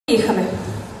Поїхали.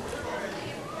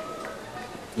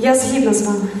 Я згідна з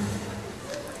вами.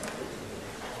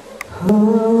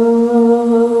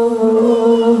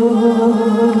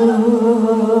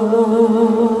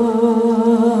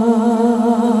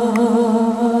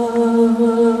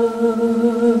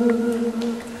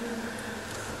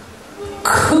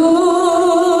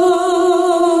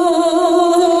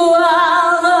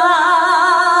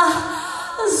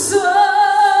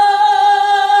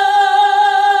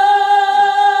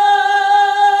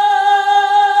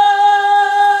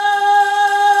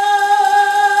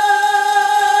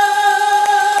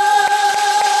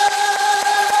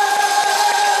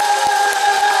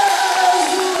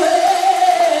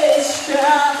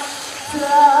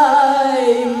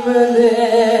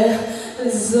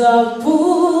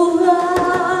 Забула.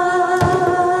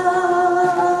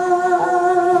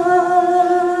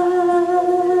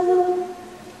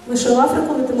 Ви що, в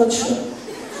Африку летимо, чи що?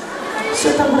 Що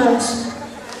там граєш?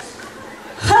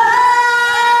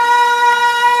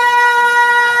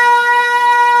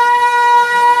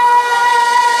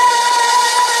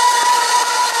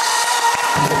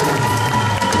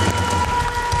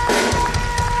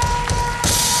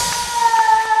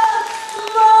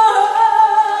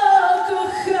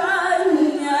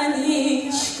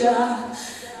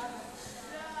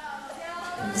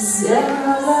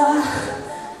 Взяла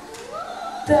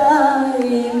та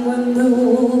й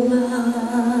минула.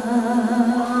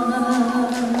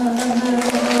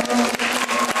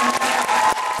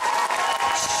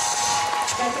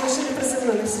 Чекайте, ви ще не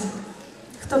приземлилися.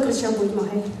 Хто кричав «Будьмо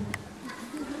гей»?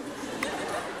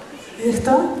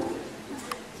 Хто?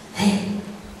 Гей!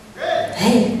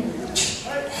 Гей!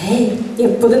 Гей! Ні,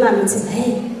 по динаміці.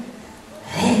 Гей!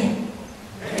 Гей!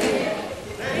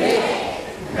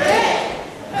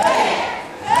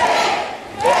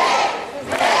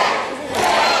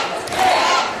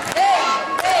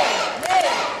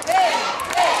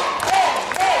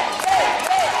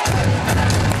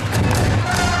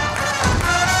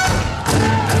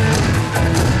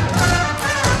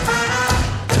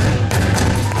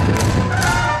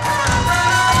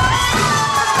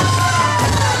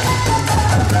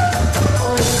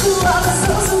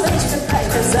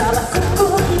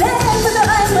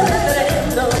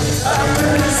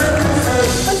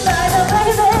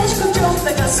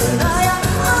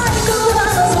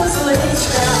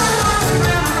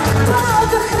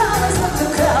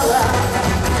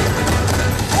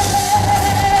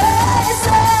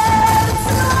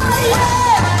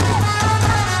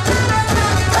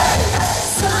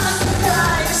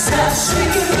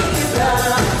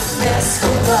 Не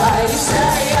сховаєшся,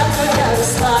 я твоя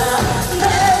Руслана,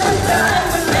 не питай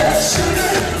мене, чи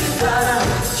гітара,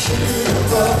 чи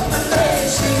любов мене,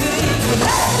 чи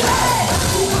гітара.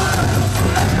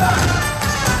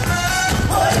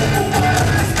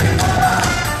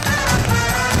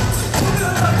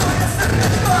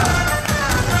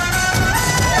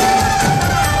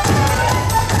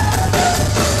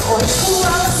 Ой,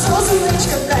 кувала,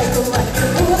 созуничка, дай кулак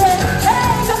не буде,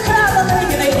 гей, кохана,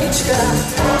 не гречка.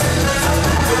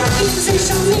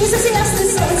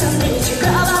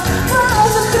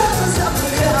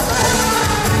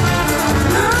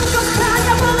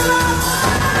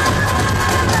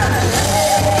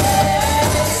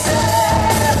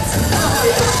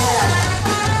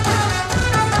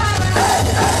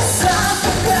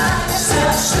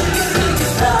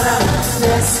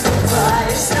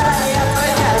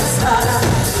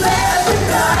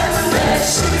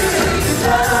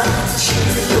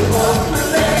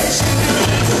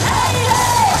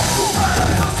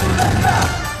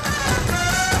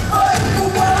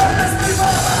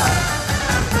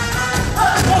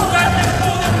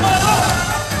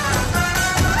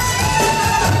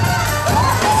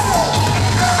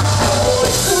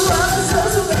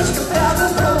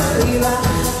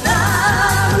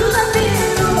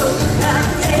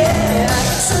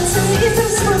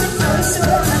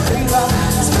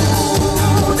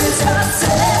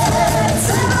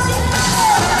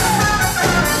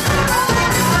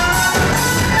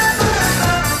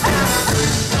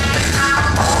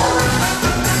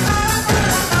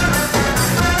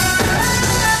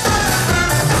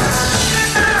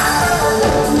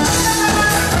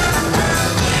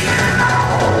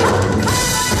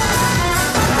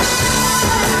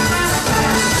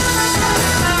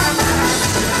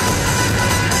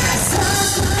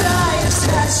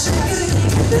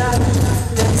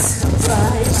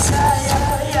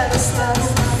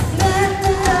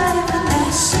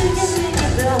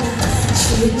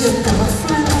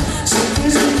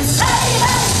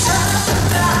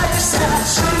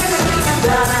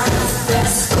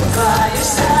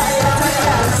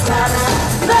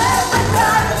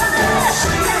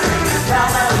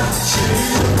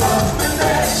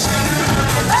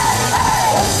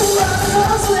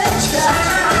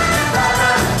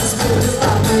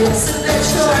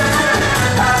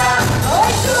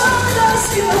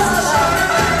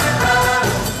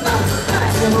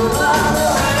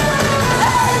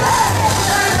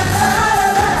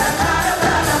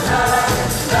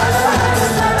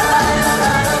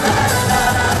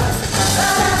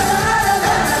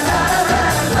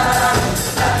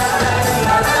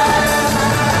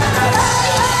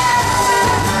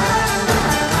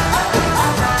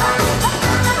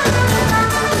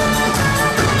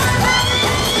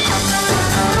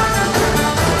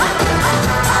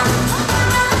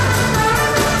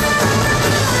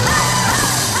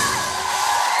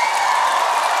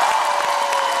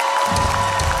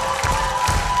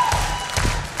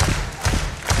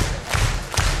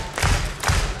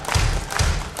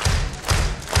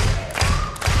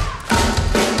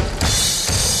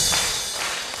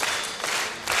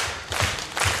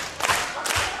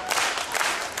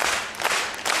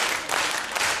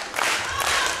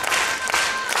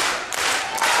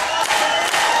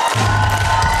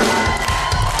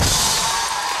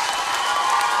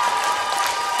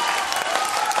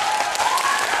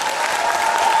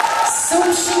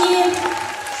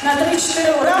 На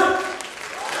 3-4 ура!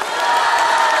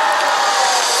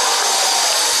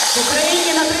 В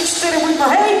Україні на 3-4 будьмо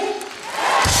гей!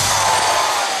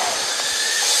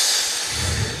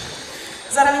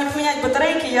 Зараз мені поміняють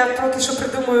батарейки, я поки що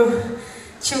придумаю,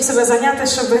 чим себе зайняти,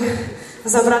 щоб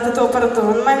забрати ту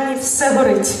апаратуру. У мене все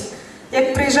горить.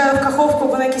 Як приїжджаю в Каховку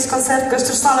або на якийсь концерт, кажуть,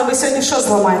 Руслана, ви сьогодні що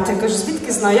зламаєте? Я кажу,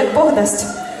 звідки знаю, як Бог дасть.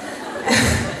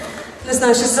 Не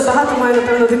знаю, щось забагато маю,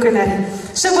 напевно, дику енергію.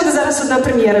 Ще буде зараз одна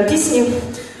прем'єра пісні.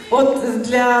 От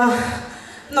для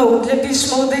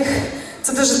більш молодих,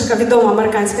 це дуже така відома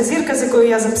американська зірка, з якою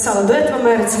я записала дует в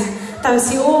Америці. Там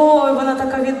всі, ой, вона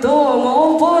така відома,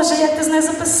 о Боже, як ти з нею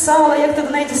записала, як ти до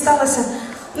неї дісталася.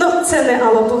 Ну, це не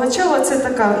Алла Пугачова, це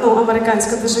така,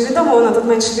 американська дуже відома, вона тут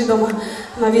менше відома,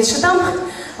 навіть там.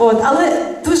 От, але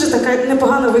дуже така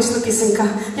непогана вийшла пісенька.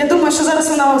 Я думаю, що зараз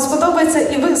вона вам сподобається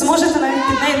і ви зможете навіть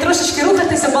під неї трошечки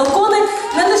рухатися. Балкони,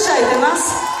 не лишайте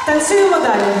нас, танцюємо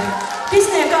далі.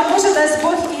 Пісня, яка може дасть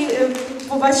Бог і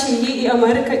побачить її і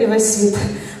Америка, і весь світ.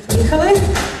 Поїхали.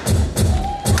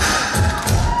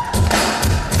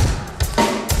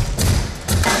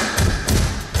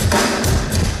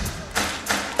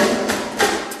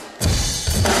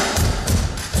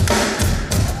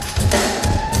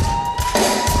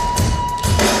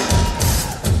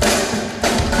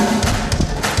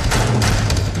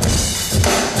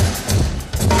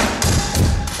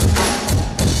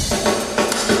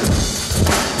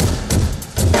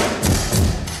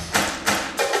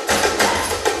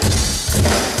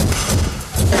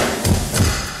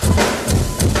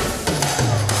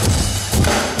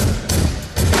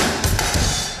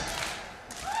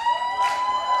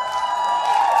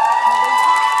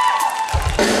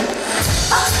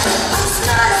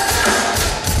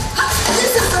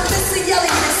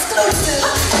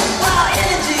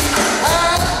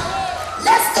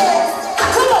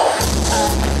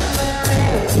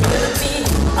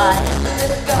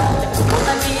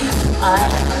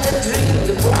 I dream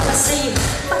you wanna see,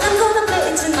 but I'm gonna